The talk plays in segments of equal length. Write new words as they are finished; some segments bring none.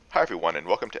Hi everyone, and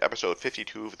welcome to episode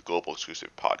 52 of the Global Exclusive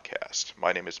Podcast.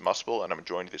 My name is Muspel, and I'm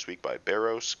joined this week by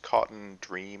Barros, Cotton,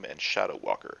 Dream, and Shadow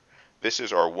Walker. This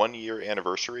is our 1 year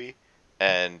anniversary,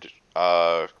 and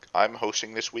I'm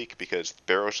hosting this week because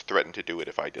Barros threatened to do it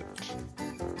if I didn't.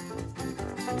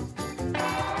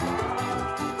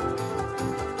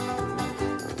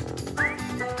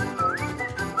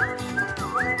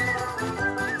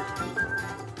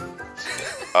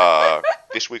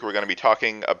 This week we're going to be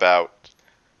talking about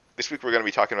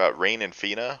Rain and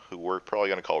Fina, who we're probably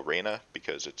going to call Reina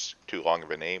because it's too long of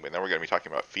a name, and then we're going to be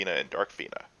talking about Fina and Dark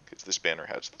Fina because this banner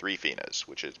has 3 Finas,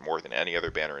 which is more than any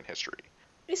other banner in history.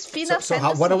 Is Fina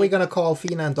what are we going to call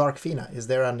Fina and Dark Fina? Is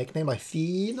there a nickname like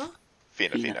Fina?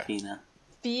 Fina.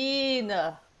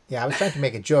 Yeah, I was trying to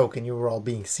make a joke and you were all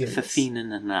being serious.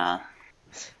 Fina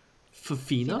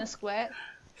Fina squared.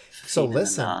 So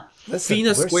listen.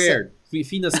 Fina squared.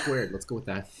 Fina squared. Let's go with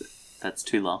that. That's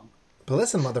too long. But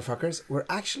listen, motherfuckers, we're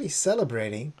actually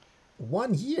celebrating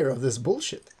 1 year of this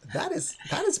bullshit. That is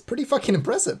pretty fucking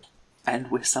impressive.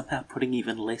 And we're somehow putting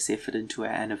even less effort into our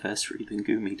anniversary than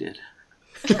Gumi did.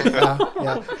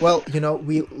 Yeah. Well,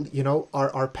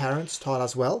 our parents taught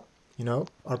us well.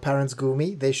 Our parents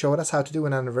Gumi, they showed us how to do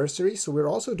an anniversary, so we're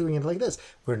also doing it like this.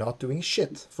 We're not doing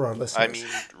shit for our listeners. I mean,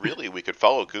 really, we could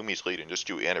follow Gumi's lead and just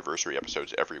do anniversary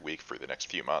episodes every week for the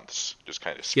next few months. Just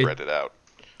kind of spread it out.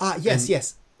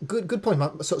 Yes. Good point,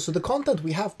 Mom. So the content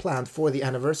we have planned for the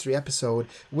anniversary episode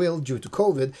will, due to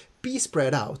COVID, be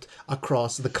spread out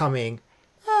across the coming,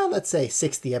 let's say,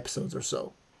 60 episodes or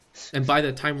so. And by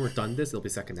the time we're done this, it'll be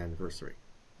second anniversary.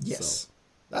 Yes, so.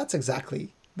 That's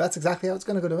exactly how it's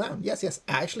going to go down. Yes.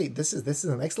 Actually, this is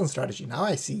an excellent strategy. Now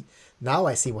I see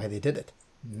why they did it.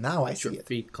 Now I see it.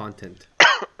 Feed content.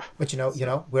 But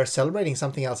we're celebrating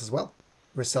something else as well.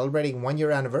 We're celebrating 1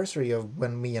 year anniversary of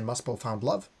when me and Muspel found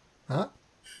love. Huh?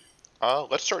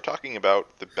 Let's start talking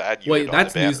about the bad unit. Wait,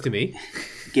 that's news to me.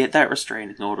 Get that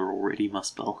restraining order already,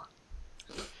 Muspel.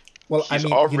 Well, he's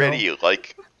already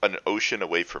like an ocean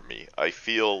away from me. I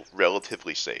feel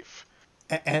relatively safe.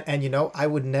 And I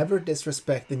would never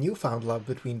disrespect the newfound love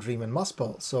between Dream and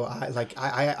Muspel. So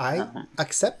I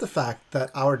accept the fact that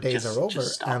our days are over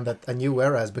and that a new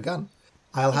era has begun.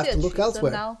 I'll have to look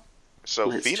elsewhere. Now?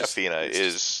 So Fina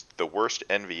is the worst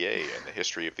NVA in the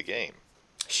history of the game.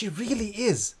 She really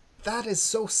is. That is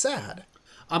so sad.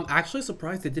 I'm actually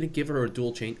surprised they didn't give her a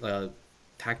dual tag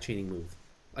chaining move.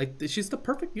 Like, she's the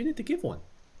perfect unit to give one.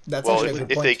 That's if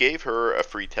they gave her a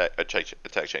free tag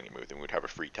chaining move, then we'd have a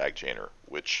free tag chainer,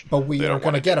 But we are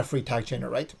going to get a free tag chainer,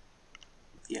 right?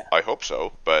 Yeah. I hope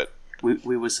so, but...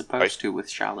 We were supposed to with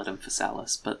Charlotte and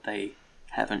Phasalis, but they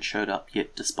haven't showed up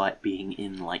yet despite being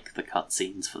in, the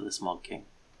cutscenes for this Mod King.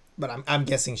 But I'm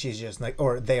guessing she's just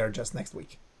or they are just next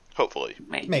week. Hopefully.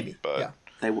 Maybe. But... yeah.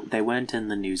 They weren't in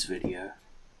the news video.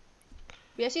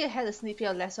 We actually had a snippet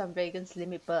of Lester and Reagan's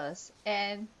Limit Burst,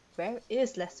 and where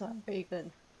is Lester and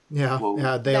Reagan?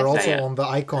 Yeah, they are also on the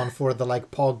icon for the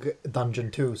Pog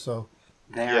dungeon too. So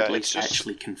they're at least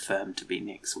actually confirmed to be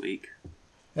next week.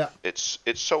 Yeah, it's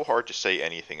so hard to say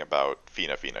anything about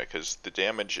Fina because the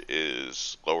damage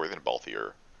is lower than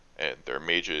Balthier, and they're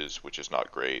mages, which is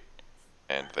not great,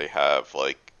 and they have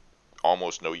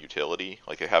almost no utility.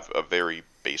 They have a very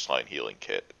baseline healing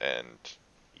kit, and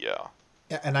yeah.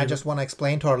 And I just want to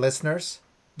explain to our listeners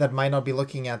that might not be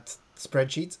looking at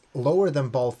spreadsheets. Lower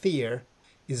than Balthier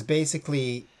is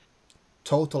basically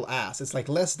total ass. It's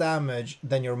less damage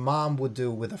than your mom would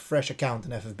do with a fresh account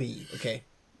in FFB, okay?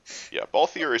 Yeah,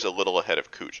 Balthier is a little ahead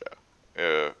of Kuja.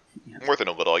 More than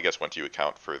a little, I guess, once you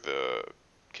account for the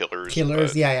killers.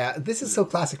 Killers, yeah. This is so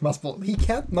classic Muspel. He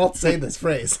can't not say this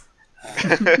phrase.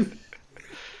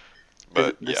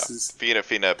 But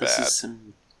Fina bad. This is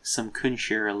some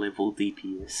Kunshira level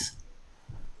DPS.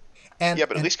 But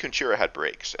at least Kunshira had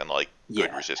breaks and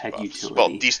good resist buffs. Utility. Well,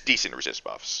 decent resist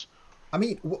buffs. I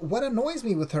mean, what annoys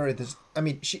me with her is,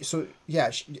 she,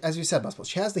 as you said, Muspel,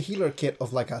 she has the healer kit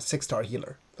of a 6-star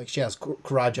healer. She has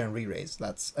Kuraja and Re-Raise,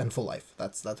 and Full Life.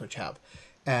 That's what you have,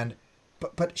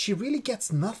 but she really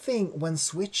gets nothing when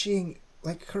switching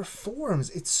her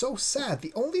forms. It's so sad.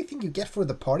 The only thing you get for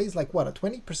the party is a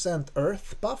 20%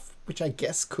 Earth buff, which I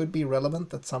guess could be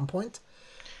relevant at some point.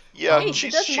 Yeah,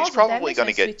 she's probably going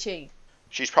to get.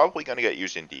 She's probably going to get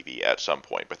used in DV at some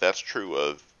point, but that's true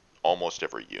of almost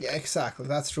every unit. Yeah, exactly.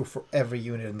 That's true for every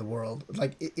unit in the world.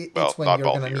 It's when you're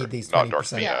going to need these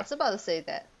 20%. Yeah, I was about to say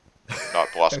that.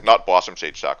 Not Blossom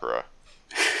Sage Sakura.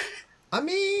 I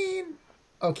mean,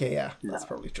 okay, yeah, that's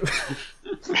probably true.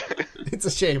 It's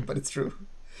a shame, but it's true.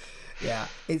 Yeah,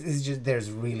 it's just there's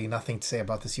really nothing to say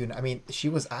about this unit. I mean, she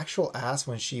was actual ass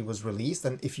when she was released,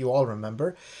 and if you all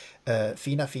remember,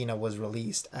 Fina was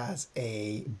released as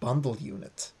a bundle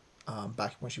unit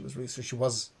back when she was released. So she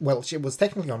was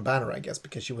technically on banner, I guess,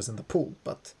 because she was in the pool,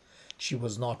 but she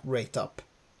was not rate up.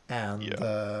 And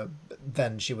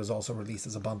then she was also released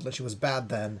as a bundle. And she was bad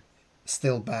then,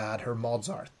 still bad. Her mods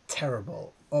are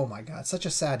terrible. Oh my god, such a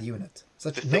sad unit.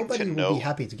 Nobody would be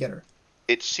happy to get her.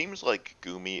 It seems like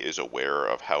Gumi is aware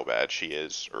of how bad she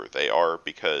is, or they are,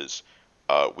 because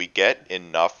we get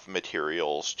enough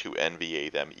materials to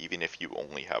NVA them even if you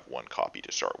only have one copy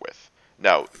to start with.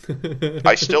 Now,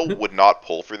 I still would not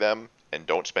pull for them, and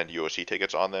don't spend UOC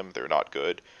tickets on them. They're not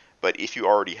good. But if you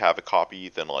already have a copy,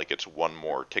 then like it's one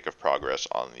more tick of progress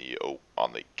on the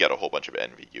get a whole bunch of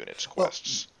envy units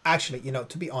quests. Well, actually,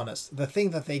 to be honest, the thing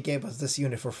that they gave us this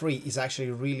unit for free is actually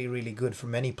really, really good for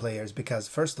many players because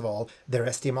first of all, their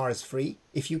STMR is free.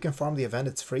 If you can farm the event,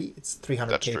 it's free. It's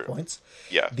 300k points.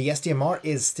 Yeah. The STMR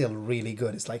is still really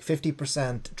good. It's like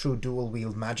 50% true dual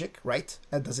wield magic, right?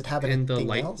 Does it have anything else?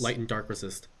 And the light and dark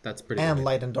resist. That's pretty and good.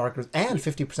 Light and dark and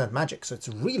 50% magic, so it's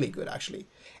really good actually.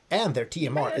 And their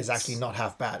TMR is actually not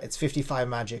half bad. It's 55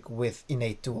 magic with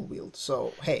innate dual wield.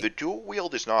 So, hey. The dual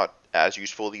wield is not as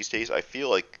useful these days. I feel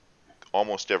like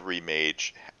almost every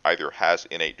mage either has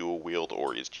innate dual wield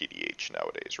or is TDH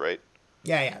nowadays, right?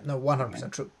 Yeah, no,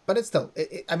 100% true. But it's still,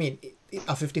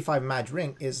 a 55 mag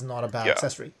ring is not a bad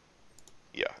accessory.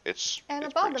 Yeah, it's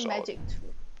about pretty solid.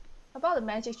 About the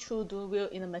magic true dual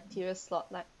wield in the material slot,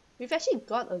 like we've actually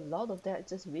got a lot of that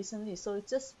just recently, so it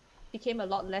just became a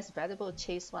lot less valuable to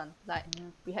chase one. Like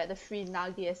we had the free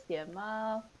Nagi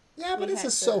STMR. Yeah, but this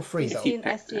is so free though.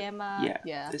 STMR.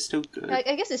 Yeah, they're still good. Like,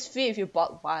 I guess it's free if you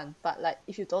bought one, but like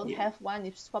if you don't have one,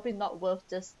 it's probably not worth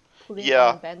just pulling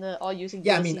on the banner or using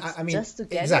just to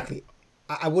get it.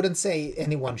 I wouldn't say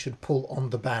anyone should pull on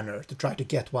the banner to try to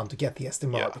get one to get the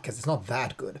STMR because it's not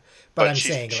that good. But I'm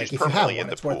saying like if you have one,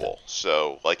 it's worth it.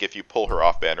 So like if you pull her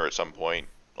off banner at some point,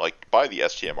 like buy the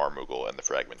STMR Moogle and the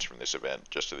fragments from this event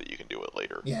just so that you can do it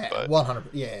later. Yeah, 100.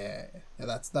 Yeah,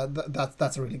 that's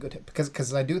a really good hit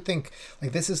because I do think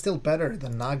like this is still better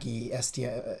than Nagi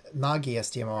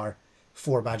STMR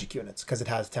for magic units because it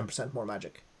has 10% more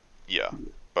magic. Yeah,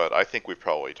 but I think we've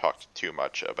probably talked too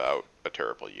much about a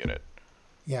terrible unit.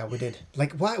 Yeah, we did.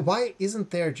 Like, why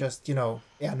isn't there just Yeah,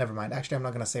 never mind. Actually, I'm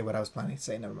not gonna say what I was planning to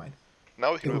say. Never mind.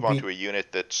 Now we can move on to a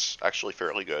unit that's actually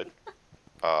fairly good.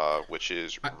 Which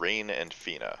is Rain and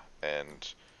Fina.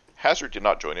 And Hazard did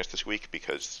not join us this week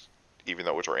because, even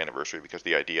though it was our anniversary, because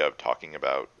the idea of talking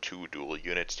about two dual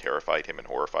units terrified him and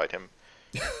horrified him.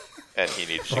 And he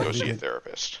needed to go see a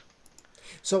therapist.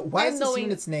 So why is this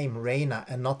unit's name Reyna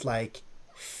and not like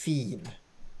Fiend?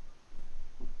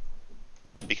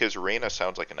 Because Reyna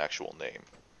sounds like an actual name.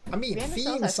 I mean, Reyna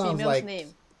Fiend sounds like...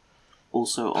 name.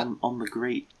 Also, on the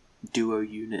great duo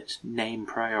unit name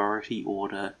priority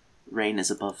order, Rain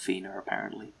is above Fina,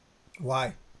 apparently.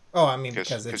 Why? Oh, I mean,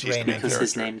 because it's Rain. Because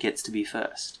his name gets to be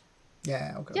first.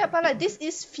 Yeah, okay. Yeah, but like this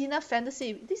is Fina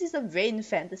fantasy. This is a Rain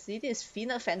fantasy. This is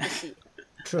Fina fantasy.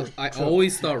 True. I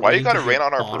always thought Why you gotta rain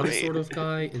on our bottom parade? sort of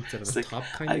guy instead of a top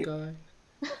kind of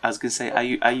guy. I was gonna say,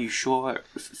 are you sure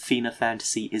Fina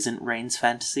fantasy isn't Rain's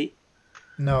fantasy?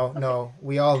 No.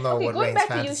 We all know what Going Rain's back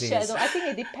fantasy to you, is. Shadow, I think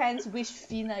it depends which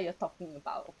Fina you're talking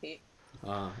about, okay?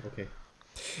 Okay.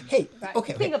 Hey, Right?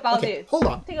 okay. Think about it. Hold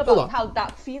on. Think about how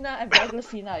Dark Fina and regular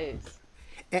Fina is.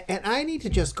 And I need to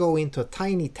just go into a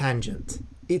tiny tangent.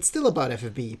 It's still about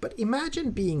FFB, but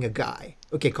imagine being a guy.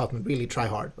 Okay, Cotton, really try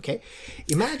hard, okay?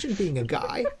 Imagine being a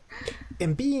guy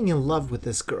and being in love with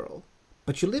this girl,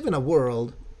 but you live in a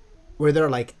world where there are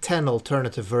like 10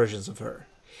 alternative versions of her.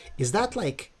 Is that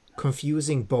like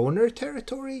confusing boner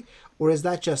territory? Or is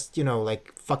that just,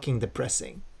 like fucking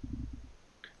depressing?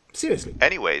 Seriously.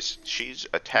 Anyways, she's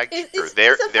attacked. It's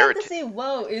a fantasy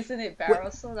world, isn't it, Barrow?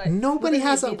 So like, nobody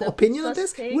has an opinion on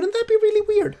this. Wouldn't that be really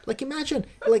weird? Like, imagine,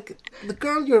 like, the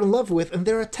girl you're in love with, and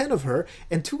there are 10 of her,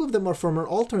 and 2 of them are from an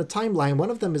alternate timeline. One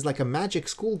of them is like a magic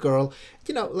schoolgirl.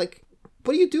 Like,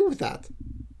 what do you do with that?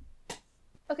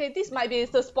 Okay, this might be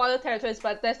the spoiler territories,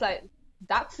 but there's like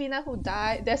Dark Fina who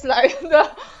died. There's like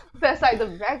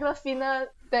the regular Fina.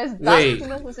 There's Dark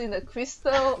Fina who's in the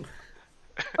crystal.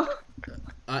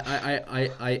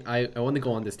 I want to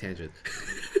go on this tangent.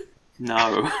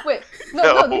 No. Wait,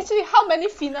 no. Literally, how many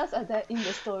Finas are there in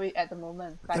the story at the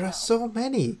moment? There are so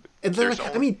many, and there There's are,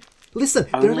 only- I mean, listen,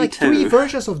 there are like 3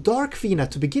 versions of Dark Fina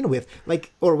to begin with.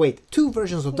 Like, or wait, 2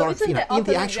 versions of Dark isn't Fina there in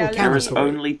the alternate actual reality? canon There is story.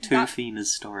 only 2 Finas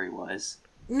story-wise.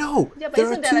 No, Yeah, but there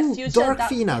are isn't there 2 like future Dark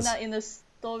Dark Finas. Fina in the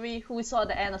story who we saw at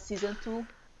the end of season 2?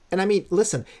 And I mean,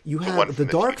 listen, you one have from the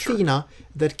the Dark future. Fina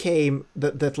that came,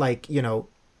 that like,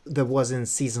 that was in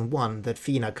season 1 that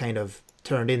Fina kind of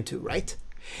turned into, right?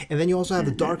 And then you also have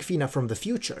the Dark Fina from the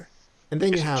future. And then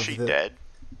you Isn't have she the... dead?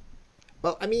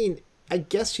 Well, I mean, I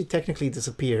guess she technically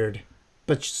disappeared,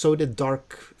 but so did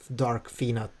Dark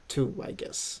Fina too, I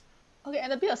guess. Okay,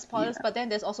 and a bit of spoilers, Yeah. but then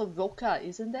there's also Roka,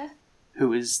 isn't there?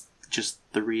 Who is just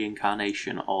the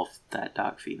reincarnation of that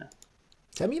Dark Fina.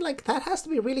 So, I mean, like, that has to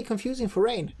be really confusing for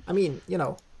Rain. I mean,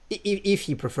 if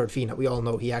he preferred Fina, we all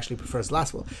know he actually prefers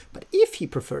Laswell. But if he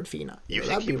preferred Fina, You think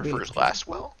that'd he be really prefers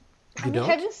confusing. Laswell? I mean, don't?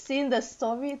 have you seen the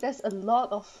story? There's a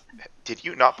lot of Did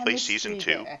you not play chemistry season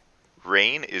 2? there.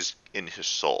 Rain is in his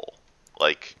soul.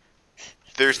 Like,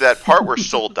 there's that part where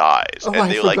Soul dies, Oh, and I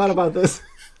they forgot like about this.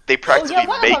 they Oh, practically yeah,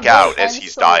 one of make them out Rain as and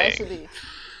he's Soul, dying. Actually.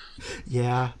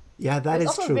 Yeah, that There's is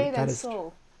also true. Rain That and is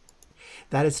Soul.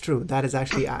 That is true. That is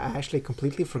actually, I actually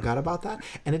completely forgot about that,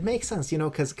 and it makes sense,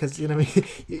 because I mean,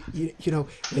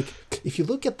 like if you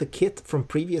look at the kit from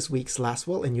previous week's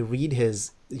Laswell and you read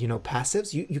his,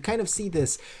 passives, you kind of see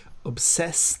this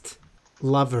obsessed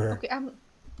lover.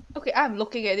 Okay, I'm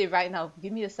looking at it right now.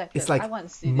 Give me a second. It's like I want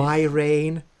to see my this.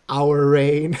 Rain, our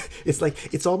Rain.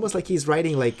 It's almost like he's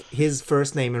writing like his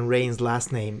first name and Rain's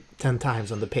last name 10 times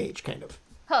on the page, kind of.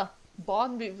 Huh.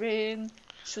 Born with Rain,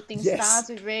 Shooting Yes. Stars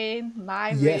with Rain,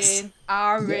 My Yes. Rain,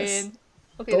 Our Yes. Rain.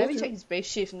 Okay, Told let me you. check his brave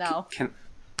shift now. Can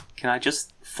I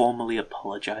just formally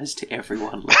apologize to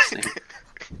everyone listening?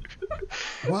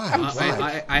 Why?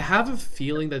 Why? I have a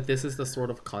feeling that this is the sort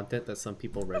of content that some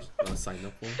people sign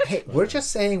up for. Hey, we're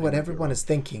just saying what everyone is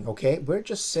thinking, okay? We're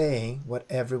just saying what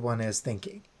everyone is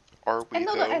thinking. Are we And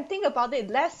no, though? and think about it.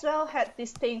 Laswell had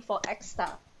this thing for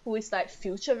X-Star, who is like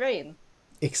future Rain.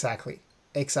 Exactly.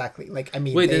 Like, I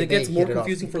mean, Wait, they, then it gets they more hit it off.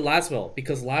 confusing for Laswell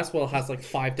because Laswell has like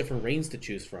 5 different Rains to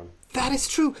choose from. That is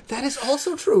true. That is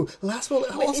also true. Laswell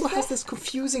also is has there- this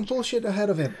confusing bullshit ahead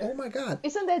of him. Oh my god.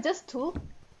 Isn't there just 2?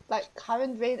 Like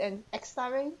current Rain and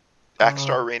X-Star Rain?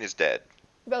 Axstar Rain is dead.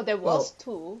 Well, there was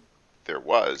 2. There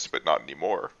was, but not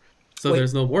anymore. So Wait.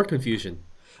 there's no more confusion.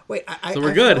 Wait, I So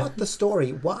we're good. forgot the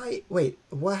story. Why? Wait,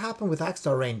 what happened with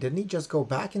Axstar Rain? Didn't he just go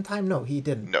back in time? No, he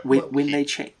didn't. No. When he-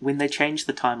 they changed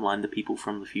the timeline, the people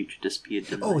from the future disappeared,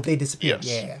 didn't Oh, they? they disappeared.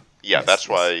 Yes. Yeah. Yeah, that's yes.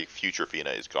 why Future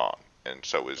Fina is gone, and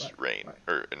so is Rain,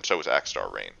 right. and so is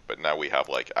Axstar Rain. But now we have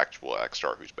like actual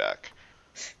Axstar who's back.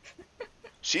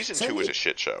 Season Send 2 was me- a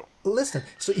shit show. Listen,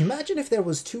 so imagine if there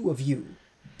was 2 of you,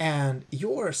 and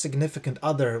your significant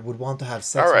other would want to have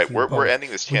sex All right, with you we're both. ending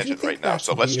this Would you tangent think right now. that's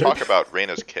So let's weird? talk about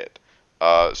Reina's kid.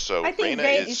 So I think Reina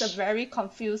Rain is. is a very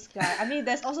confused guy. I mean,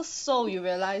 there's also Soul, you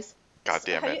realize. God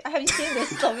damn it. Have you seen the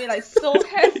story? Like, Soul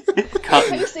has... Cut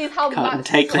Have you seen how and much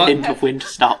take the Soul hint has... of when to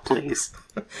stop, please.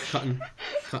 Cotton,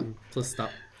 please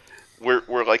stop.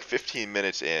 We're like 15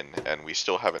 minutes in, and we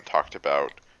still haven't talked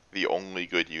about the only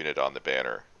good unit on the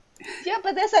banner. Yeah,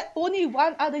 but there's like only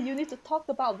one other unit to talk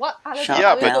about. What other Shut thing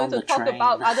are we down going to the talk train.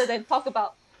 about other than talk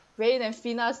about Rain and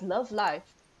Fina's love life?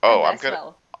 Oh, And I'm gonna.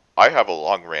 Laswell? I have a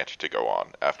long rant to go on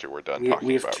after we're done talking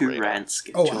We have about 2 Reina. rants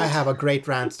Oh, scheduled. I have a great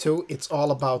rant too. It's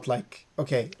all about like,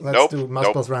 okay, let's Nope, do nope.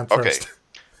 Muspel's rant Okay. first.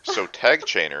 So tag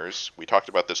chainers, we talked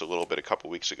about this a little bit a couple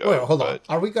weeks ago. Wait, hold on. but,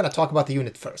 Are we gonna talk about the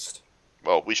unit first?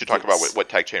 Well, we should talk about Yes. what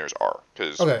tag chainers are,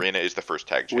 because Okay. Reina is the first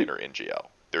tag chainer in GL.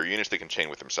 They're units that can chain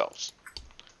with themselves.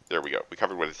 There we go. We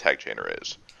covered what a tag chainer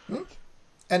is.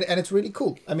 And it's really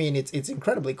cool. I mean, it's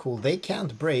incredibly cool. They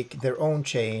can't break their own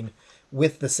chain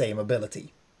with the same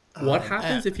ability. What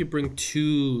happens if you bring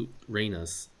 2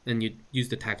 Reinas and you use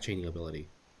the tag chaining ability?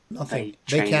 Nothing.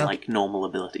 They chain can't. like normal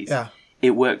abilities. Yeah.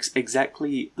 It works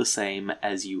exactly the same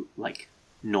as you like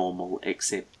normal,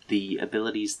 except the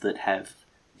abilities that have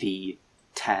the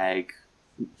tag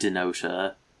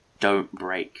denoter don't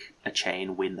break a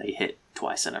chain when they hit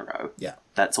twice in a row. Yeah.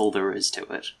 That's all there is to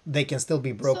it. They can still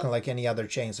be broken So- like any other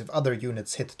chains. If other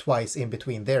units hit twice in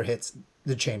between their hits,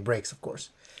 the chain breaks, of course.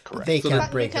 Correct. They So can't But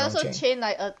you break can their own also chain. chain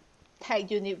like a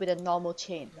tag unit with a normal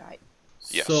chain, right?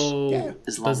 Yes. So Yeah.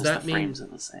 As long does as that the mean frames are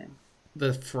the same.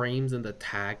 the frames and the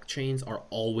tag chains are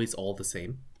always all the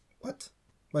same? What?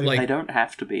 What do you Like- They don't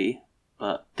have to be,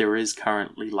 but there is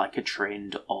currently like a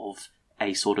trend of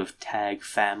a sort of tag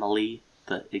family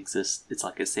that exists. It's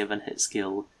like a 7-hit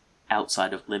skill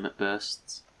outside of limit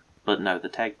bursts. But no, the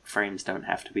tag frames don't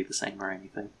have to be the same or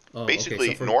anything. Oh, Basically,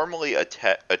 okay, so for, normally a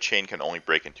chain can only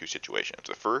break in 2 situations.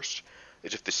 The first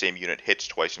is if the same unit hits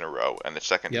twice in a row, and the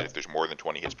second Yep. is if there's more than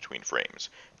 20 hits between frames.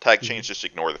 Tag chains just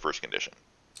ignore the first condition.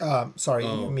 Sorry,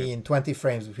 Oh, you okay. mean 20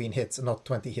 frames between hits, not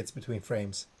 20 hits between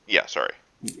frames. Yeah, sorry.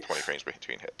 20 frames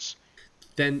between hits.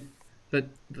 then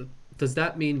does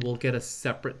that mean we'll get a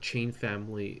separate chain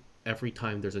family every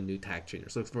time there's a new tag chainer.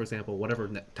 So, for example, whatever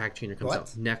tag chainer comes What?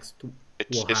 out next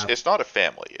It's will it's have. it's not a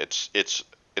family. It's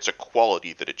a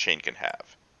quality that a chain can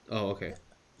have. Oh, okay.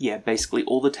 Yeah, basically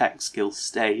all the tag skills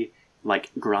stay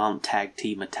like grant tag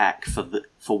team attack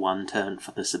for one turn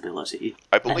for this ability.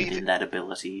 I And believe then that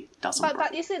ability doesn't But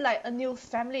break. is it like a new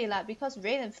family? Like because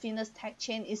Rain and Venus tag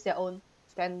chain is their own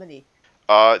family.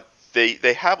 uh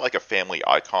they have like a family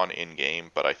icon in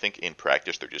game, but I think in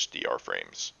practice they're just DR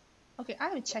frames. Okay,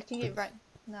 I'm checking it right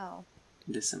now.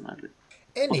 Listen, well,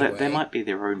 Anyway, they might be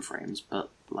their own frames, but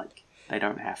like they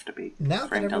don't have to be. Now that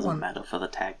Frame doesn't everyone- matter for the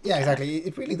tag. yeah, mechanic. exactly.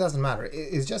 It really doesn't matter.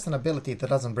 It's just an ability that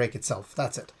doesn't break itself.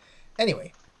 That's it.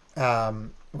 Anyway,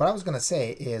 what I was gonna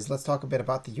say is let's talk a bit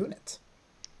about the unit.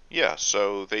 Yeah,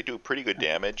 so they do pretty good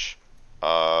damage.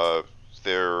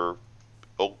 They're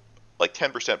like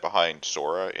 10% behind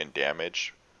Sora in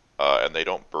damage, and they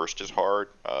don't burst as hard.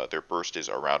 Their burst is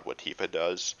around what Tifa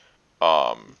does.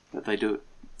 But they do it.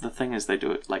 The thing is, they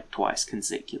do it like twice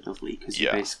consecutively because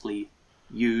Yeah. you basically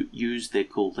use their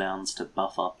cooldowns to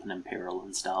buff up an Imperial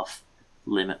and stuff,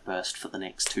 limit burst for the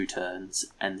next 2 turns,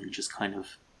 and then just kind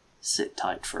of sit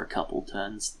tight for a couple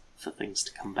turns for things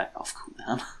to come back off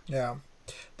cooldown. Yeah.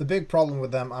 The big problem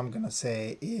with them, I'm gonna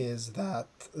say, is that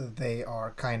they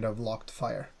are kind of locked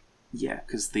fire. Yeah,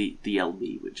 because the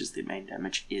LB, which is their main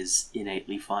damage, is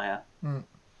innately fire. Mm.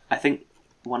 I think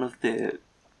one of the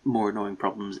more annoying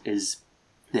problems is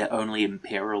their only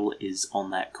Imperial is on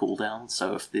that cooldown,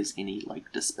 so if there's any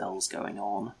like dispels going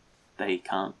on, they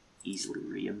can't easily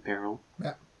re-Imperial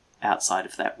Yeah. outside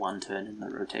of that one turn in the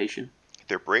rotation.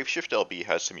 Their Brave Shift LB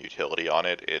has some utility on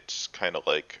it. It's kind of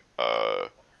like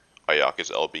Ayaka's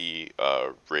LB,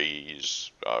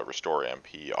 raise, restore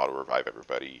MP, auto revive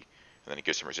everybody, and then it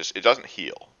gives some resist. It doesn't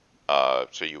heal,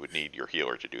 so you would need your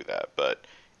healer to do that. But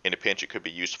in a pinch, it could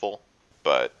be useful.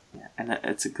 But Yeah, and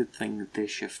it's a good thing that their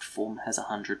shift form has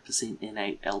 100%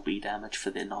 innate LB damage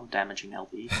for their non-damaging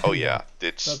LB. oh yeah,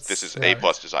 That's this is right.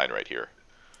 A+ design right here.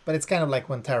 But it's kind of like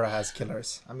when Terra has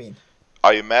killers. I mean,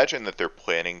 I imagine that they're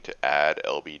planning to add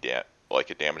like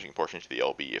a damaging portion to the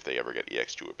LB if they ever get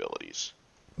EX2 abilities.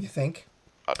 you think?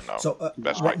 I don't know. So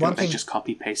That's one my guess. They thing. just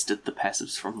copy-pasted the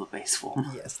passives from the base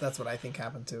form. Yes, that's what I think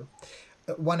happened too.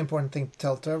 One important thing to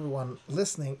tell to everyone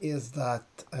listening is that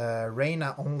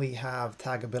Reyna only have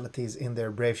tag abilities in their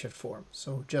Brave Shift form.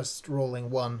 So just rolling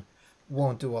one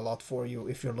won't do a lot for you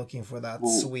if you're looking for that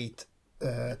Well- sweet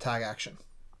tag action.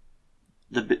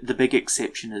 The big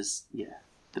exception is,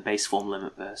 the base form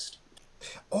limit burst.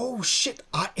 Oh shit!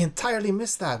 I entirely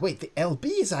missed that. Wait, the LB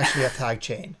is actually a tag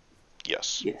chain.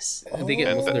 Yes. Yes. And they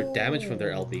get most of their damage from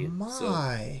their LB. So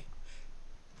My,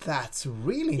 that's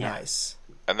really Yeah. nice.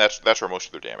 And that's where most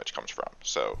of their damage comes from.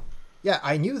 So Yeah,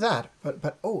 I knew that,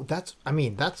 but oh, that's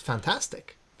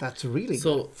fantastic. That's really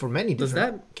So, good for many does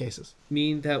different cases.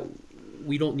 mean that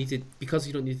we don't need to, because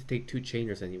you don't need to take 2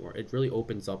 chainers anymore. It really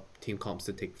opens up team comps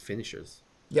to take finishers.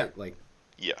 Yeah. Like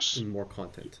yes. in more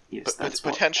content. Yes, But that's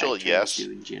potential, what tag yes. chains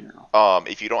do in general.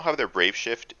 If you don't have their Brave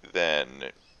Shift,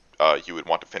 then you would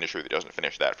want a finisher that doesn't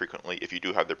finish that frequently. If you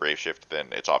do have the Brave Shift, then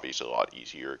it's obviously a lot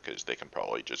easier because they can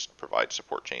probably just provide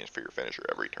support chains for your finisher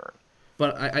every turn.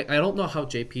 But I don't know how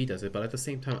JP does it, but at the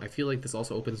same time, I feel like this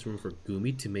also opens room for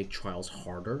Gumi to make trials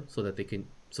harder, so that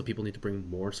people need to bring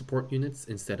more support units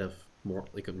instead of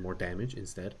more damage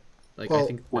instead. Like I Well-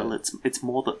 think. Well, it's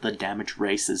more that the damage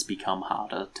races become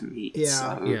harder to meet. Yeah.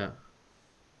 So yeah.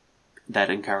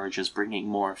 that encourages bringing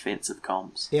more offensive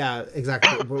comps. Yeah,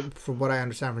 exactly. From what I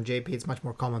understand from JP, it's much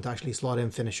more common to actually slot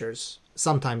in finishers.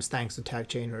 Sometimes thanks to tag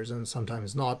chainers, and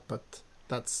sometimes not. But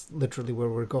that's literally where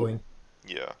we're going.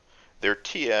 Yeah. Their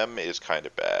TM is kind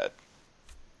of bad.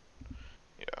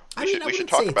 Yeah. I We wouldn't should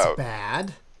say talk it's about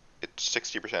bad. it's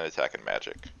 60% attack and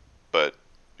magic. But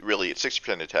really, it's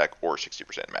 60% attack or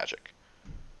 60% magic.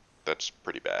 That's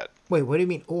pretty bad. Wait, what do you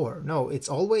mean? Or no, it's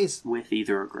always With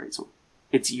either a greatsword.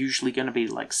 It's usually going to be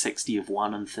like 60 of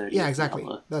one and 30 Yeah, of exactly. the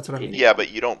other. That's what I mean. Yeah,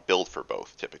 but you don't build for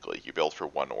both typically. You build for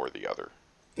one or the other.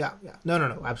 yeah. No,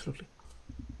 absolutely.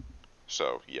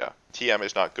 So yeah, TM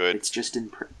is not good. It's just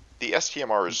in The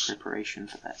STMR is preparation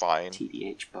for that fine.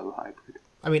 TDH bow hybrid.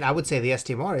 I mean, I would say the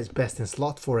STMR is best in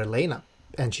slot for Elena,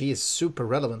 and she is super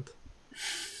relevant.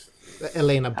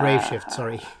 Elena Brave Shift,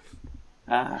 sorry.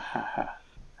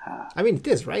 I mean, it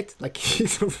is, right? Like,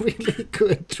 he's a really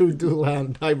good true dual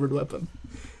hand hybrid weapon.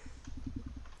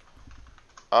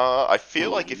 I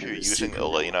feel like if yeah, you're it's using super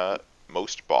Elena,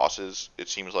 most bosses, it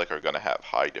seems like, are going to have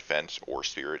high defense or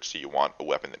spirit, so you want a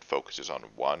weapon that focuses on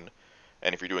one.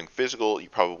 And if you're doing physical, you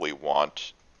probably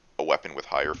want a weapon with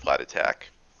higher flat attack.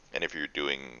 And if you're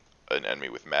doing an enemy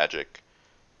with magic,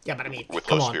 Yeah, but I mean, with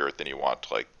come low on. spirit than you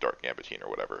want like Dark Gambitine or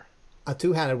whatever. A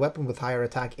two-handed weapon with higher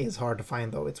attack is hard to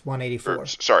find, though. It's 184. Or,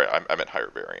 sorry, I meant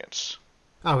higher variants.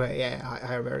 Okay, yeah,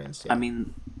 higher variance. Yeah. I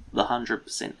mean, the 100%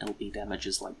 LB damage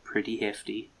is like pretty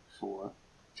hefty for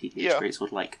TTH Yeah. Great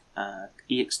Sword. Like,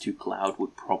 EX2 Cloud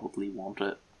would probably want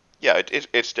it. Yeah,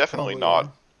 it's definitely Probably,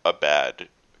 not a bad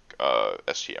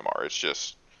STMR. It's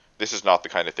just this is not the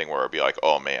kind of thing where I'd be like,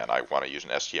 oh man, I want to use an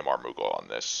STMR Moogle on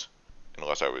this,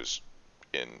 unless I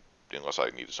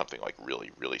needed something like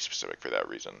really really specific for that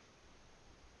reason.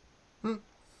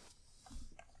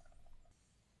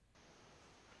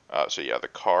 So yeah, the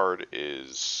card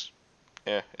is,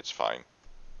 it's fine.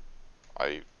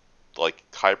 I like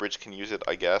hybrids can use it,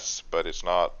 I guess, but it's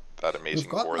not that amazing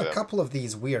We've for gotten a them. couple of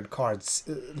these weird cards.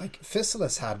 Like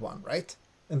Physalis had one, right?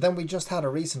 And then we just had a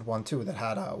recent one too that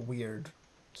had a weird.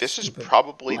 This is stupid-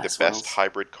 probably the Less best wells.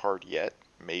 hybrid card yet,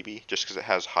 maybe, just because it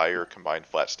has higher combined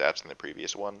flat stats than the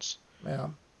previous ones. Yeah.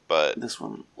 But This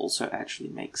one also actually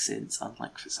makes sense,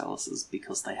 unlike Physalis',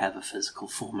 because they have a physical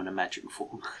form and a magic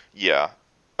form. yeah,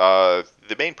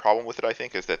 the main problem with it, I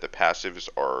think, is that the passives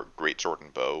are Greatsword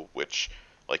and Bow, which,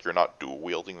 like, you're not dual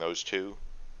wielding those two.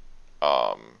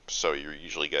 So you're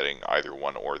usually getting either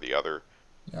one or the other.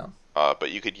 Yeah.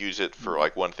 But you could use it for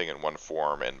like one thing in one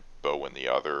form and bow in the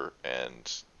other,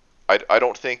 and I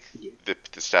don't think the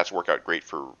stats work out great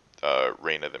for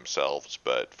Reyna themselves,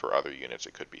 but for other units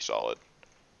it could be solid.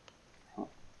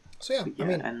 So yeah, Yeah, I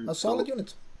mean, and a solid the-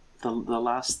 unit. The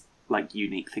last like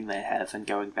unique thing they have, and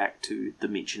going back to the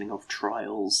mentioning of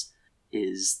trials,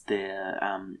 is their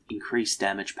increased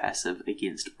damage passive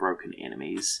against broken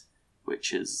enemies,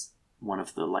 which is one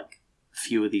of the like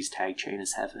few of these tag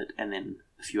chainers have it, and then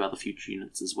a few other future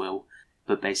units as well.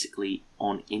 But basically,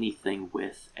 on anything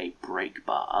with a break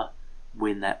bar,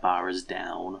 when that bar is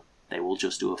down, they will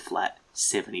just do a flat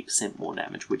 70% more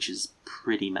damage, which is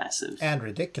pretty massive. And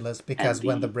ridiculous because And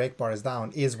when the the- break bar is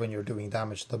down is when you're doing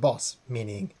damage to the boss,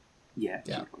 meaning Yeah.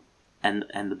 Yeah. And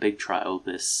the big trial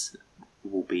this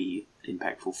will be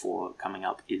impactful for coming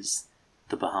up is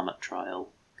the Bahamut trial,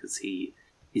 because he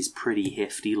is pretty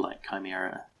hefty like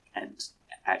Chimera and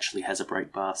actually has a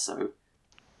break bar, so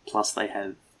plus they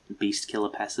have Beast Killer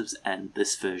passives, and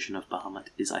this version of Bahamut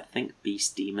is, I think,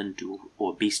 Beast Demon dual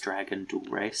or Beast Dragon dual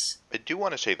race. I do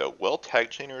want to say though, well, tag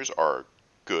chainers are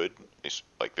good. It's,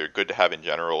 like, they're good to have in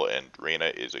general, and Reyna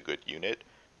is a good unit.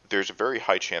 There's a very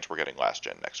high chance we're getting last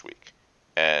gen next week,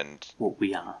 and Well,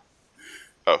 we are.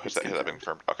 has that been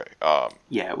confirmed? Okay.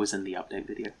 Yeah, it was in the update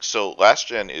video. So last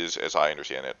gen is, as I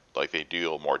understand it, like they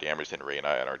deal more damage than Reyna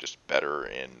and are just better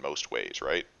in most ways,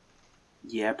 right?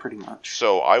 Yeah, pretty much.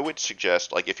 So I would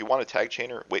suggest, like, if you want a tag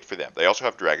chainer, wait for them. They also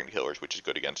have Dragon Killers, which is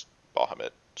good against Bahamut.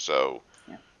 So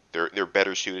Yeah. they're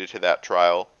better suited to that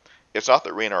trial. It's not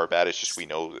that Reyna are bad, it's just we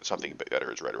know that something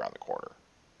better is right around the corner.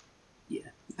 Yeah,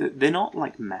 they're not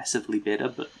like massively better,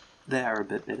 but they are a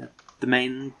bit better. The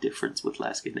main difference with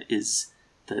Laskin is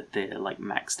that their like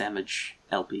max damage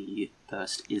LB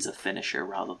burst is a finisher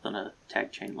rather than a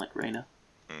tag chain like Reyna.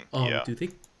 Yeah. Do they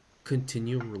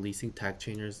continue releasing tag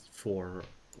chainers for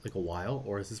like a while,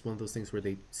 or is this one of those things where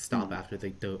they stop after they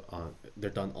do they're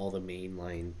done all the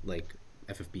mainline like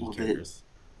FFB Well, characters?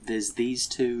 There's these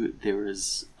two. There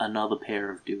is another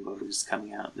pair of duos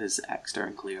coming out. There's Axter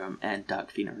and Clearum and Dark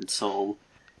Fina and Soul,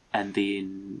 and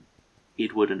then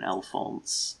Edward and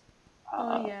Alphonse,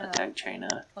 Oh, yeah. a tag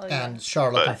chainer. Oh, yeah. and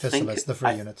Charlotte But and I think Physalis, the free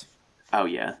I- unit. Oh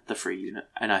yeah, the free unit,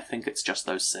 and I think it's just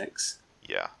those 6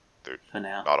 Yeah, they're for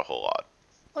now. not a whole lot.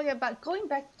 Oh yeah, but going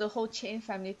back to the whole chain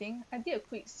family thing, I did a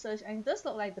quick search and it does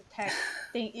look like the tag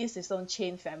thing is its own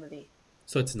chain family.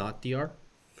 So it's not DR.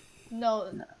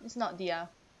 No, it's not DR.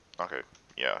 Okay,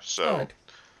 yeah, so Alright.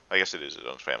 I guess it is its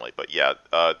own family. But yeah,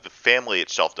 the family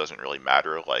itself doesn't really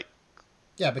matter. Like,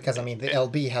 Yeah, because I mean the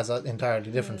LB has an entirely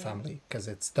different family because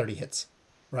it's 30 hits,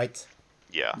 right?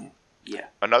 yeah. Yeah,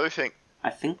 Another thing I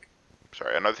think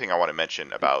Another thing I want to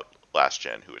mention about Last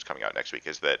Gen, who is coming out next week,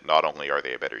 is that not only are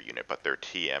they a better unit, but their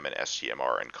TM and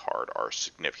STMR and card are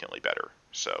significantly better.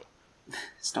 So,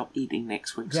 stop eating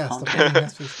next week's Yeah, stop content. playing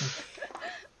next week's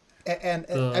game. And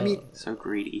I mean, So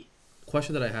greedy.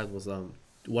 Question that I had was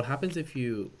what happens if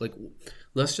you like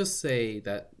let's just say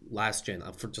that last gen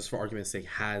for argument's sake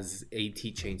has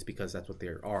AT chains because that's what they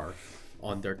are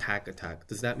on their tag attack.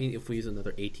 Does that mean if we use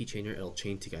another AT chainer it'll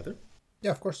chain together? yeah,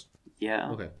 of course,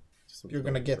 Yeah. Okay. you're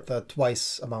gonna get the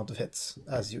twice amount of hits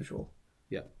as usual.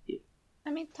 Yeah. I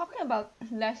mean, talking about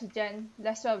last gen,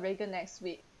 Laswell Reagan next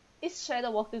week, is Shadow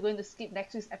Walker going to skip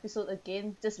next week's episode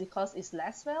again just because it's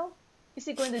Laswell? Is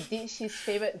he going to ditch his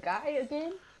favorite guy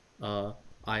again?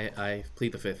 I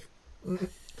plead the fifth.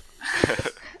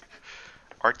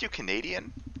 aren't you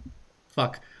Canadian?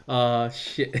 Fuck.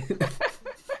 Shit.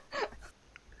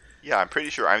 Yeah, I'm pretty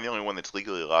sure I'm the only one that's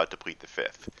legally allowed to plead the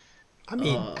fifth. I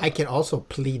mean, I can also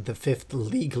plead the fifth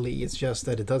legally. It's just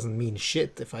that it doesn't mean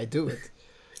shit if I do it.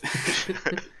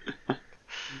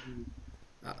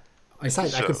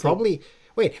 Besides, I could probably...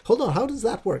 Wait, hold on. How does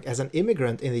that work? As an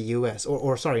immigrant in the U.S.,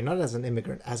 or sorry, not as an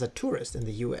immigrant, as a tourist in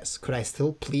the U.S., could I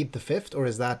still plead the fifth, or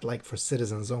is that like for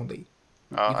citizens only?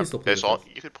 You can still plead the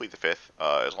fifth. You could plead the fifth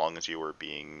as long as you were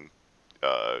being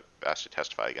asked to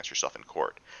testify against yourself in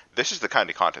court. This is the kind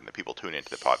of content that people tune into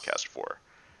the podcast for.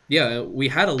 Yeah, we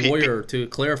had a lawyer to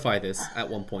clarify this at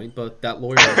one point, but that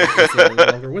lawyer is no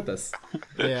longer with us.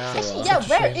 Yeah. So, Yeah,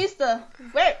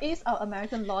 where is our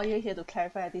American lawyer here to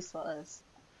clarify this for us?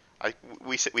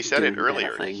 We said it Doing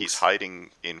earlier. better things. He's hiding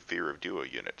in fear of duo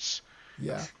units.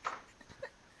 Yeah.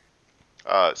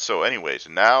 So anyways,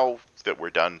 now that we're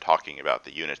done talking about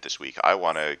the unit this week, I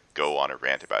want to go on a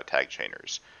rant about tag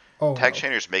chainers. Oh, Tag no.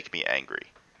 chainers make me angry.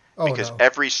 Oh, Because no.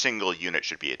 every single unit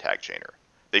should be a tag chainer.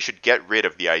 They should get rid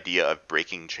of the idea of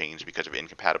breaking chains because of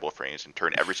incompatible frames and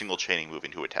turn every single chaining move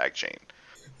into a tag chain.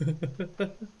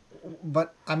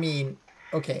 But, I mean,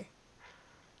 okay.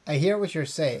 I hear what you're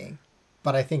saying,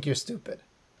 but I think you're stupid.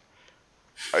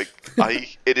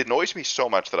 It annoys me so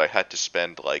much that I had to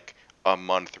spend like a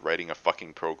month writing a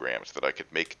fucking program so that I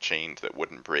could make chains that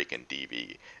wouldn't break in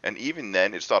DV. And even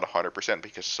then, it's not 100%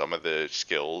 because some of the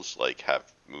skills like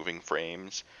have moving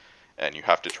frames, and you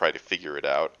have to try to figure it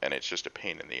out, and it's just a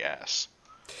pain in the ass.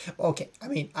 Okay, I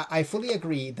mean, I fully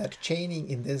agree that chaining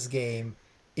in this game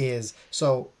is...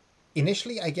 So,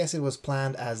 initially, I guess it was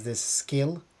planned as this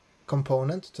skill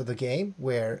component to the game,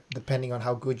 where depending on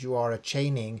how good you are at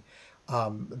chaining,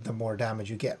 the more damage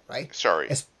you get, right? Sorry.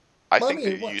 Es- I well, I think mean,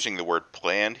 they're what- using the word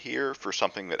planned here for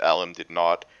something that Alan did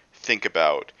not think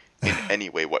about in any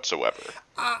way whatsoever.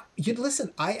 You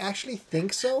listen, I actually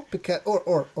think so, because...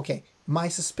 okay, my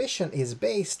suspicion is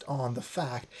based on the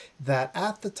fact that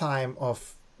at the time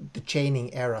of the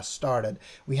chaining era started,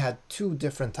 we had two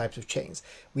different types of chains.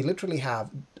 We literally have...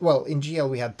 Well, in GL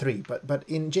we had three, but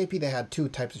in JP they had two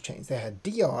types of chains. They had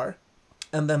DR,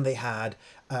 and then they had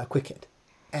Quick Hit.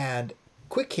 And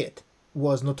Quick Hit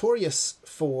was notorious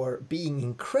for being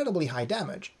incredibly high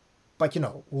damage, but,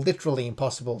 literally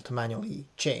impossible to manually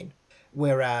chain.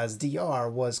 Whereas DR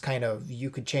was kind of, you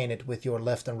could chain it with your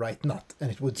left and right nut, and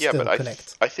it would Yeah, still but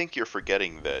connect. I think you're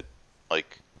forgetting that,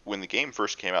 like, when the game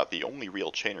first came out, the only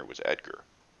real chainer was Edgar,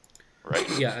 right?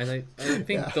 Yeah, and I think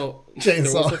Yeah. though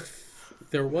Chainsaw.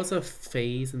 there was a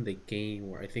phase in the game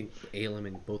where I think Alem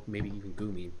and both maybe even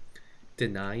Gumi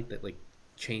denied that like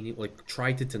chaining, like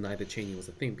tried to deny that chaining was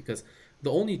a thing, because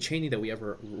the only chaining that we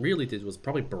ever really did was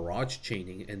probably barrage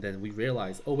chaining, and then we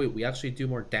realized, oh wait, we actually do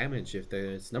more damage if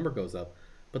this number goes up.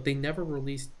 But they never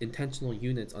released intentional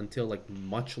units until like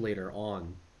much later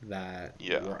on that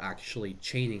were actually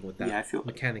chaining with that Yeah, I feel-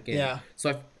 mechanic in. Yeah.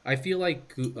 So I feel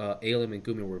like Alem and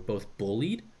Gumi were both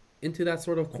bullied into that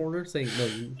sort of corner, saying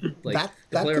no, like That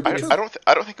the player could be base- true.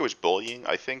 I don't think it was bullying.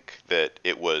 I think that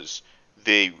it was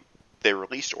they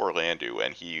released Orlando,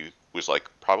 and he was like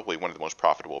probably one of the most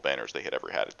profitable banners they had ever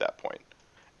had at that point.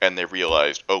 And they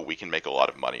realized, oh, we can make a lot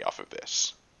of money off of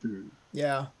this.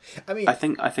 Yeah. I mean,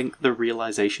 I think the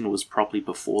realization was probably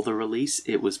before the release.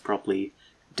 It was probably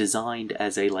designed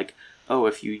as a like, oh,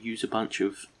 if you use a bunch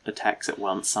of attacks at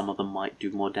once, some of them might do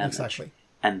more damage. Exactly.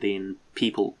 And then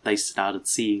they started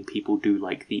seeing people do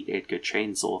like the Edgar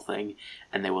chainsaw thing,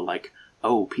 and they were like,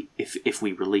 oh, if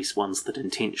we release ones that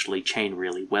intentionally chain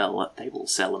really well, they will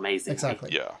sell amazingly.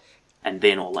 Exactly. Yeah. And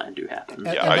then Orlando happened.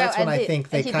 And, Yeah, and I- that's when and I think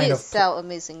they he kind did of... sell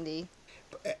amazingly.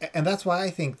 And that's why I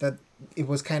think that it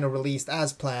was kind of released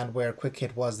as planned, where Quick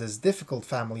Hit was this difficult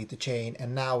family to chain,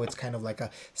 and now it's kind of like a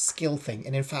skill thing.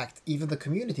 And in fact, even the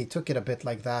community took it a bit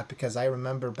like that, because I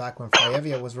remember back when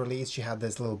Frievia was released, she had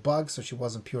this little bug, so she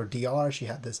wasn't pure DR. She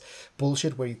had this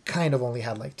bullshit where you kind of only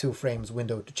had like 2 frames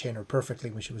window to chain her perfectly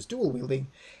when she was dual wielding.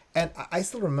 And I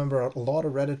still remember a lot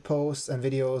of Reddit posts and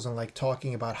videos and like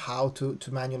talking about how to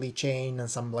manually chain,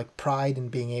 and some like pride in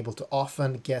being able to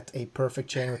often get a perfect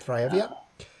chain with Frievia.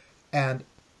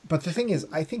 But the thing is,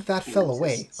 I think that fell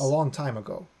away a long time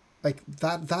ago. Like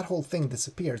that whole thing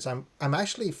disappeared. So I'm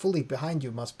actually fully behind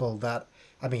you, Muspel. That,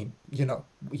 I mean, you know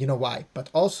why, but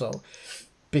also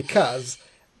because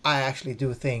I actually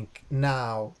do think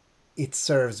now it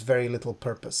serves very little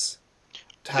purpose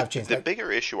to have chains. The Like,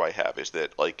 bigger issue I have is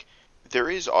that like there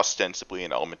is ostensibly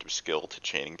an element of skill to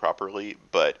chaining properly,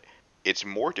 but it's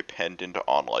more dependent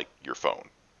on like your phone.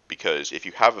 Because if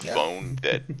you have a phone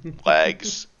that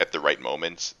lags at the right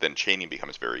moments, then chaining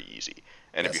becomes very easy.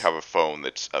 And if you Yes. have a phone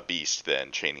that's a beast,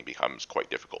 then chaining becomes quite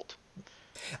difficult.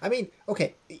 I mean,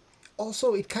 okay,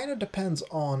 Also, it kind of depends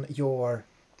on your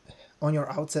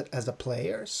outset as a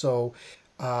player. So,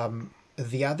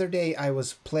 the other day I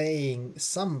was playing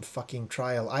some fucking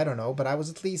trial, I don't know, but I was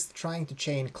at least trying to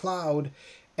chain Cloud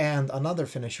and another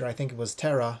finisher, I think it was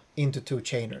Terra, into two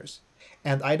chainers.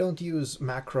 And I don't use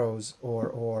macros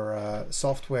or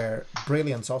software,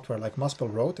 brilliant software like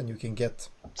Muspel wrote, and you can get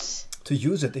to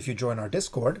use it if you join our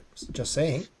Discord. Just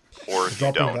saying. Or if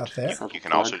you Dropping don't, that there. you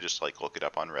can also just like look it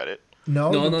up on Reddit.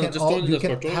 No, No, you no, can just join the you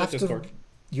can Discord. Join the have Discord. to.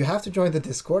 You have to join the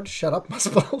Discord. Shut up,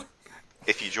 Muspel.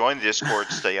 If you join the Discord,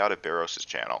 stay out of Barros'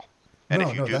 channel. And No,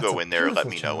 if you no, do that's go a in there, let beautiful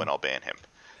me know channel. and I'll ban him.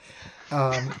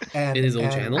 And In his own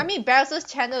and- channel? I mean, Barros's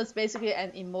channel is basically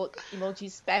an emoji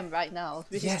spam right now,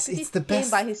 which Yes, is pretty it's the tame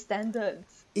best. by his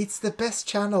standards. It's the best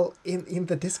channel in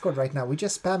the Discord right now. We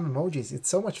just spam emojis. It's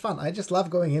so much fun. I just love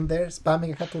going in there,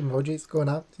 spamming a couple of emojis, going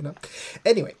out.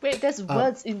 Anyway, Wait, there's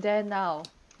words in there now.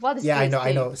 What is yeah, I this know, I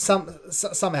thing? know.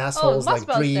 Some assholes like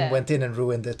Muspel's Dream there. went in and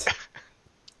ruined it.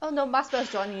 Oh no,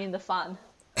 Muspel's joining in the fun.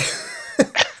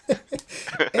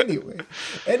 anyway,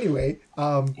 Anyway,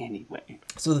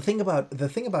 so the thing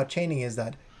about chaining is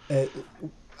that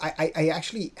I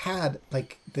actually had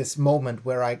like this moment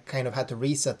where I kind of had to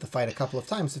reset the fight a couple of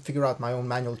times to figure out my own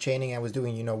manual chaining. I was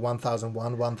doing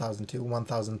 1001, 1002,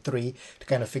 1003 to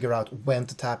kind of figure out when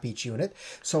to tap each unit.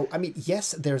 So I mean,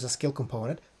 yes, there's a skill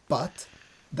component, but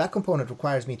that component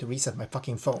requires me to reset my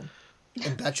fucking phone,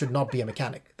 and that should not be a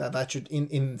mechanic. That should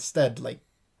instead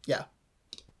yeah.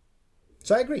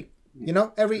 So I agree.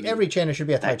 Every chainer should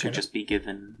be a that type could chainer. just be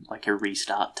given like a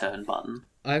restart turn button.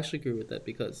 I actually agree with that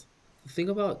because the thing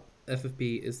about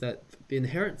FFB is that the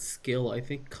inherent skill I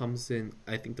think comes in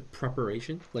the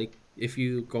preparation. Like if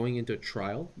you going into a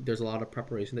trial, there's a lot of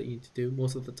preparation that you need to do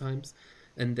most of the times.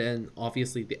 And then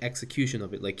obviously the execution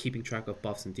of it, like keeping track of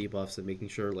buffs and debuffs and making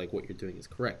sure like what you're doing is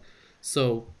correct.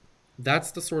 So that's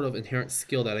the sort of inherent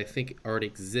skill that I think already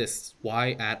exists.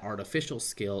 Why add artificial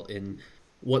skill in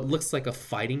what looks like a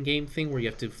fighting game thing where you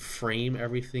have to frame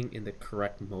everything in the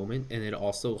correct moment, and it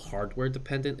also hardware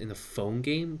dependent in a phone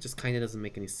game just kind of doesn't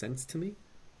make any sense to me.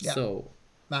 Yeah. So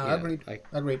No, yeah, agreed. I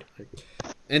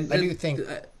do think-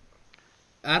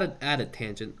 add a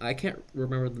tangent. I can't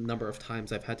remember the number of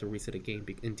times I've had to reset a game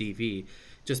in DV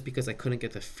just because I couldn't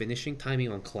get the finishing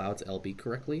timing on Cloud's LB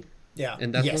correctly. Yeah.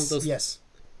 And that's yes, one of those. Yes.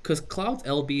 Because Cloud's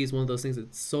LB is one of those things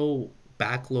that's so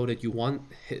backloaded. You want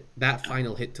that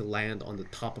final hit to land on the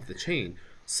top of the chain,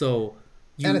 so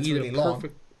you And it's either really long.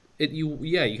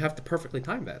 you have to perfectly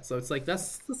time that. So it's like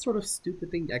that's the sort of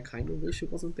stupid thing I kind of wish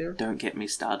it wasn't there. Don't get me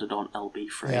started on LB Yeah.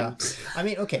 frames. I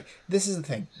mean, okay, this is the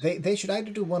thing. They should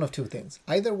either do one of two things.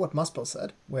 Either what Muspel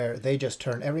said, where they just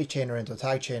turn every chainer into a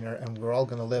tag chainer and we're all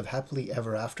going to live happily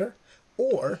ever after,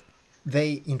 or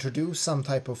they introduce some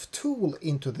type of tool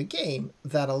into the game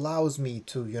that allows me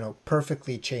to,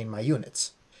 perfectly chain my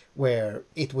units, where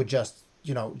it would just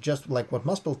like what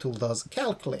Muspel tool does,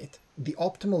 calculate the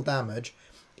optimal damage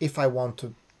if I want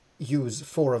to use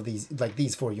 4 of these, like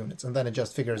these 4 units, and then it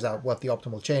just figures out what the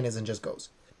optimal chain is and just goes.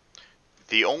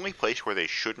 The only place where they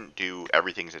shouldn't do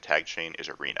everything as a tag chain is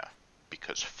Arena.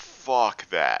 Because fuck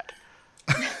that.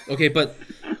 Okay, but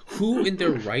who in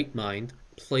their right mind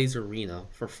plays Arena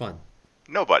for fun?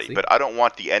 Nobody, See? but I don't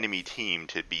want the enemy team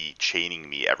to be chaining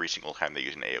me every single time they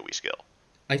use an AoE skill.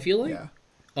 I feel like Yeah.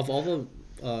 of all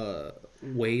the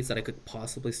ways that I could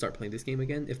possibly start playing this game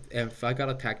again, if I got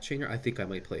a tag chainer, I think I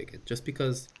might play again. Just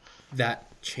because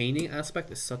that chaining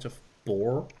aspect is such a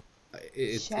bore.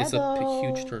 It's a Shadow.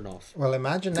 huge turn off. Well,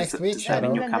 imagine next week, Does that Shadow.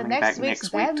 mean you're When the coming next back next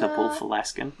week's week to pull banner- for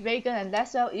Laskin? Reagan and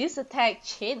Laswell is a tag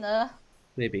chainer.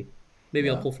 Maybe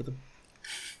Yeah. I'll pull for them.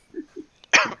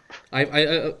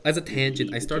 I as a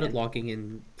tangent, I started logging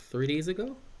in 3 days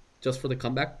ago, just for the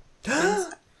comeback things.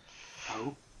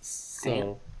 Oh,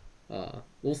 So,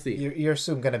 we'll see. You're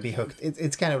soon gonna be hooked.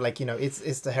 It's kind of like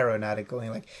it's the heroin addict going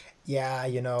like, yeah,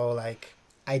 like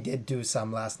I did do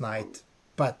some last night,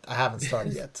 but I haven't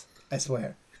started yet. I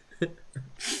swear.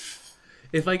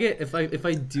 If I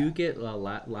do get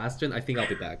last gen, I think I'll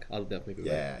be back. I'll definitely be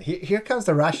back. Yeah. Here comes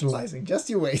the rationalizing. Just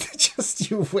you wait. Just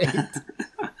you wait.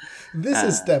 This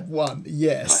is step 1.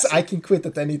 Yes, I can quit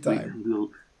at any time.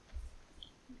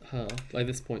 By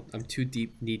this point, I'm too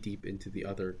knee deep into the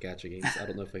other gacha games. I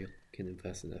don't know if I can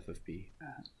invest in FFB.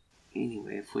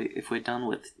 Anyway, if we're done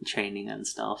with chaining and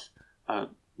stuff, I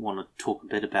want to talk a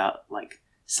bit about like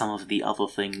some of the other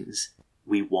things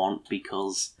we want,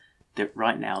 because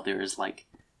right now there is like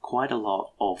quite a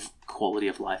lot of quality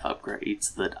of life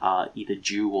upgrades that are either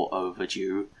due or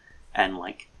overdue, and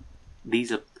like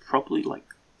these are probably like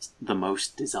the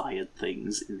most desired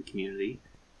things in the community,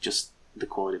 just the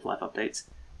quality of life updates,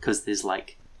 because there's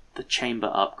like the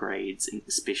chamber upgrades,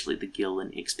 especially the Gil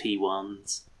and XP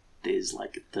ones. There's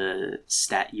like the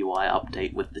stat UI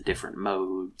update with the different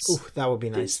modes. Ooh, that would be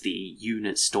There's nice. the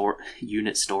unit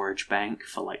storage bank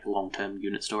for like long-term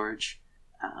unit storage.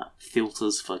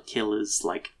 Filters for killers,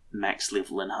 like max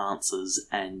level enhancers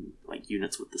and like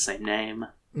units with the same name.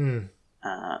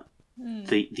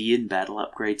 The in-battle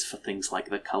upgrades for things like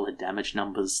the colored damage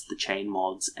numbers, the chain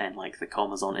mods, and like the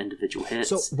commas on individual hits.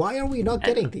 So why are we not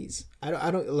getting these?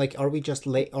 I don't like. Are we just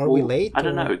late? Are we late? I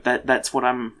don't or- know. That's what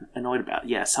I'm annoyed about.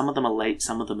 Yeah, some of them are late,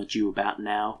 some of them are due about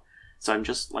now. So I'm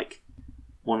just like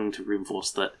wanting to reinforce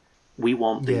that we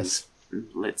want these. Yes.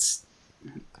 Let's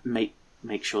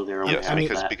make sure they're aware Yes, of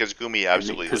because that. because Gumi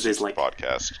absolutely because listens there's, to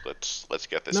the podcast. Let's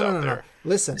get this No, out no, no, there. no.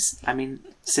 Listen. I mean,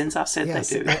 since I've said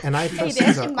Yes, they do. and I Hey, trust they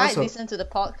Caesar. actually might Also, listen to the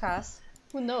podcast.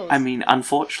 Who knows? I mean,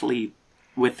 unfortunately,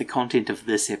 with the content of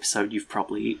this episode, you've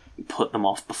probably put them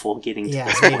off before getting to yeah,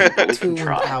 this they point, but we can tuned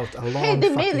try. out a long hey, they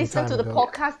may fucking listen time to the ago.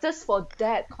 podcast just for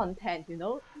that content. You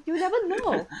know, you never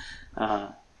know.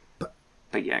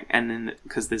 But yeah, and then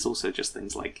because there's also just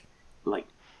things like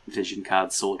vision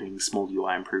card sorting, small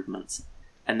UI improvements,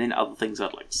 and then other things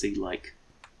I'd like to see, like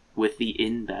with the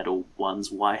in-battle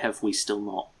ones. Why have we still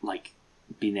not like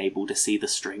been able to see the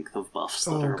strength of buffs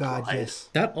that Oh are god, applied? yes.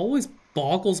 That always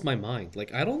boggles my mind.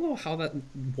 Like, I don't know how that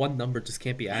one number just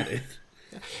can't be added.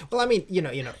 Well, I mean, you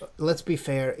know, let's be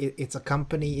fair. It's a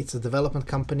company. It's a development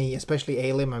company, especially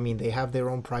Alim. I mean, they have their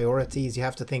own priorities. You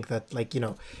have to think that, like,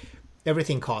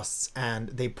 everything costs, and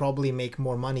they probably make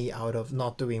more money out of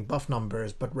not doing buff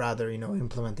numbers, but rather,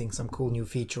 implementing some cool new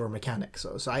feature or mechanic.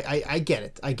 So I get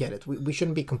it. I get it. We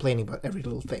shouldn't be complaining about every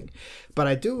little thing, but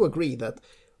I do agree that,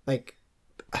 like,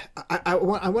 I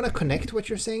want to connect what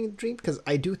you're saying, Dream, because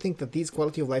I do think that these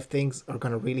quality of life things are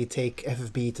going to really take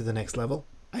FFB to the next level.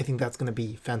 I think that's going to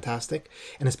be fantastic,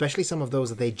 and especially some of those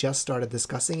that they just started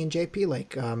discussing in JP,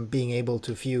 like being able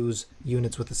to fuse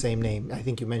units with the same name. I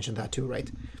think you mentioned that too,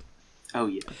 right? Oh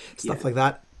yeah, Stuff like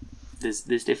that. There's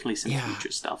definitely some Yeah.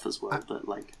 future stuff as well that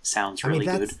like sounds I mean, really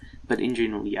that's- good. But in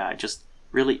general, yeah, I just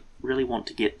really want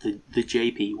to get the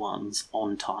JP ones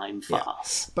on time for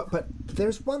us. But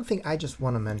there's one thing I just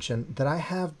want to mention that I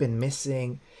have been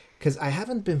missing, because I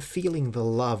haven't been feeling the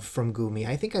love from Gumi.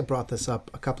 I think I brought this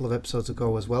up a couple of episodes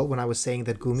ago as well, when I was saying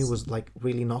that Gumi was like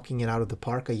really knocking it out of the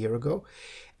park a year ago,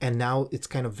 and now it's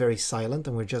kind of very silent,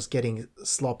 and we're just getting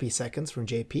sloppy seconds from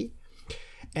JP.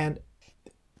 And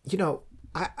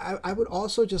I would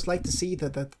also just like to see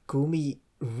that Gumi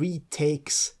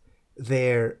retakes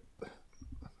their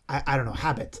I don't know,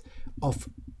 habit of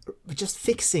just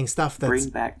fixing stuff that's Bring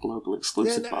back global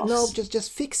exclusive buffs. no,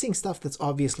 just fixing stuff that's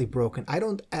obviously broken. I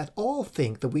don't at all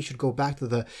think that we should go back to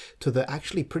the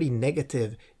actually pretty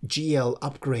negative GL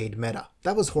upgrade meta.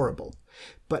 That was horrible.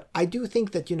 But I do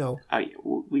think that, Oh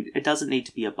yeah, it doesn't need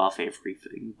to be a buff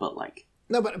everything, but like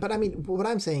no, but I mean, what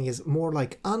I'm saying is more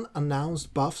like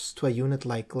unannounced buffs to a unit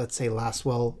like, let's say,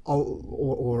 Laswell,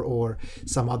 or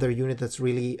some other unit that's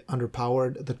really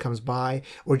underpowered that comes by,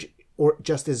 or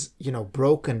just is,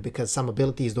 broken because some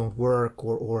abilities don't work,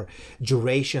 or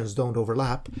durations don't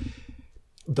overlap.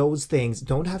 Those things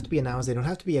don't have to be announced. They don't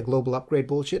have to be a global upgrade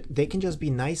bullshit. They can just be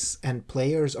nice, and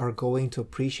players are going to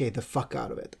appreciate the fuck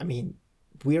out of it. I mean,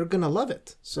 we're gonna love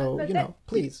it. So, But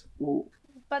please. well,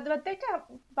 But they can.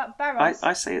 But Barrows.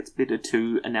 I say it's better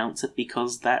to announce it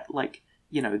because that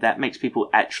that makes people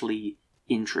actually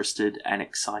interested and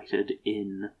excited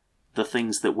in the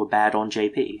things that were bad on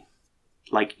JP.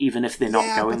 Like, even if they're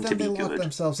not going but to then be they lock good.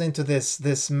 themselves into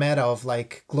this meta of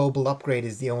like global upgrade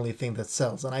is the only thing that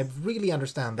sells, and I really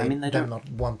understand I mean, they them don't- not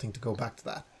wanting to go back to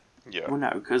that. Yeah. Well,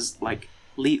 no, because like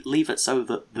leave it so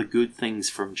that the good things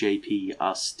from JP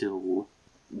are still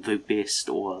the best,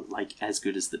 or like as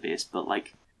good as the best, but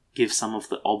like give some of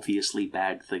the obviously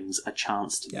bad things a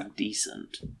chance to Yeah. be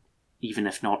decent, even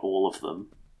if not all of them.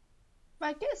 But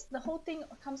I guess the whole thing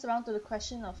comes around to the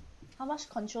question of how much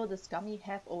control does Gummy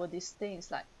have over these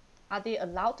things? Like, are they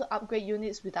allowed to upgrade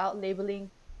units without labeling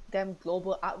them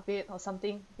global upgrade or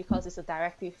something because it's a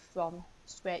directive from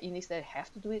Square Enix that they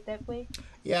have to do it that way?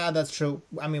 Yeah, that's true.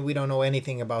 I mean, we don't know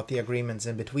anything about the agreements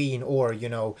in between, or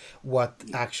what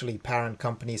actually parent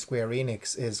company Square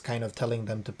Enix is kind of telling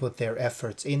them to put their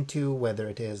efforts into, whether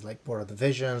it is like more of the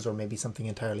visions or maybe something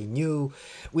entirely new.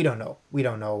 We don't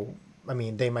know. I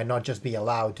mean, they might not just be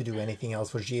allowed to do anything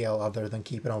else for GL other than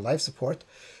keep it on life support,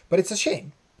 but it's a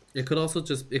shame. It could also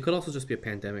just be a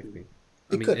pandemic thing.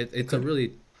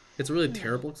 It's a really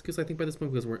terrible excuse, I think, by this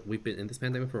point, because we've been in this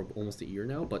pandemic for almost a year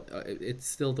now. But it's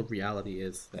still, the reality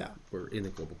is we're in a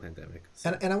global pandemic.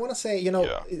 So. And I want to say,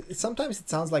 sometimes it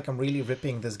sounds like I'm really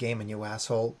ripping this game a new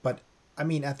asshole, but I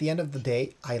mean, at the end of the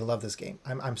day, I love this game.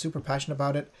 I'm super passionate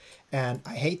about it, and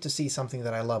I hate to see something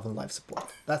that I love in life support.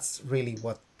 That's really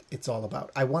what it's all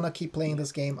about. I want to keep playing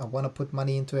this game. I want to put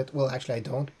money into it. Well, actually, I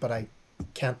don't, but I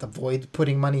can't avoid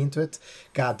putting money into it.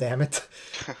 God damn it!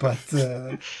 But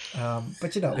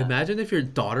you know, Imagine if your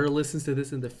daughter listens to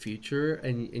this in the future,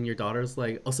 and your daughter's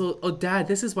like, "Oh, Dad,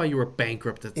 this is why you were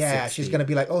bankrupt at yeah, 60. she's gonna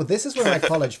be like, "Oh, this is where my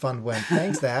college fund went.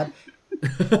 Thanks, Dad."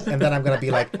 And then I'm gonna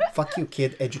be like, "Fuck you,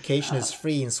 kid. Education is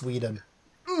free in Sweden."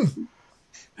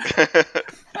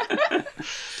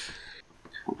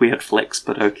 Weird flex,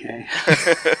 but okay.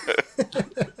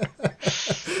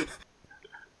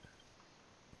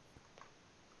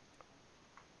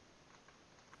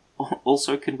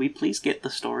 Also, can we please get the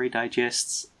story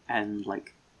digests and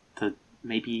like the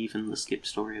maybe even the skip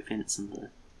story events and the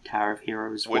Tower of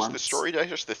Heroes Was once? the story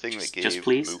digest the thing that Just gave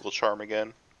please? Moogle Charm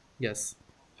again? Yes.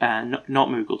 Not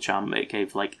Moogle Charm. It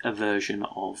gave like a version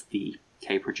of the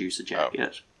K-Producer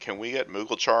jacket. Can we get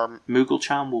Moogle Charm Moogle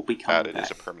Charm will be coming added back.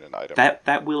 as a permanent item?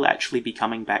 That will actually be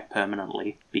coming back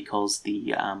permanently because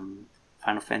the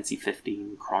Final Fantasy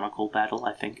 15 Chronicle battle,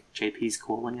 I think JP's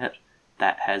calling it,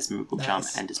 that has Moogle Charm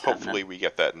Nice. and is permanent. Hopefully we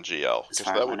get that in GL, As because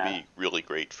far as that I would know. be really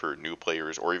great for new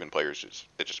players or even players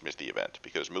that just missed the event,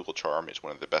 because Moogle Charm is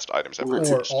one of the best items ever Well,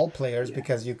 it's Or released. all players,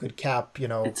 because you could cap, It's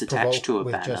provoke attached to a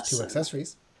with banner, just 2 so-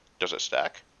 accessories. Does it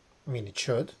stack? I mean, it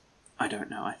should. I don't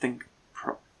know. I think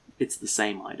it's the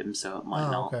same item, so it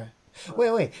might not. Okay.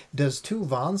 Wait. Does 2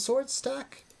 Von swords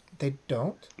stack? They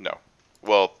don't? No.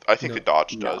 Well, I think No. the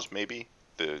dodge No. does, maybe.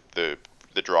 The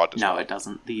draw does No, not. it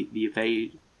doesn't. The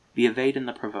evade and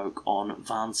the provoke on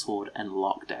Van Sword and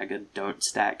Lock Dagger don't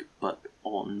stack, but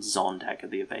on Zon Dagger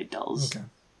the evade does.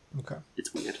 Okay.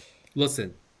 It's weird.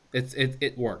 Listen,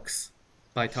 it works.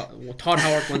 By Todd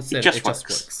Howard once said, just it just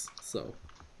works. works. So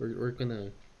we're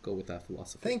gonna go with that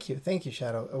philosophy. Thank you,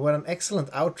 Shadow. What an excellent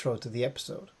outro to the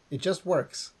episode. It just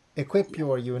works. Equip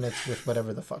your units with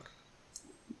whatever the fuck.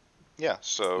 Yeah,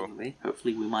 so Anyway,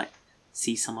 hopefully we might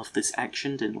see some of this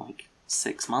actioned in like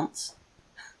 6 months.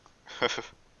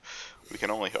 we can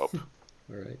only hope.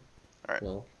 All right. All right.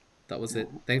 Well, that was it.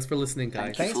 Thanks for listening,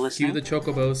 guys. Thank you for Cue listening. the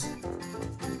chocobos.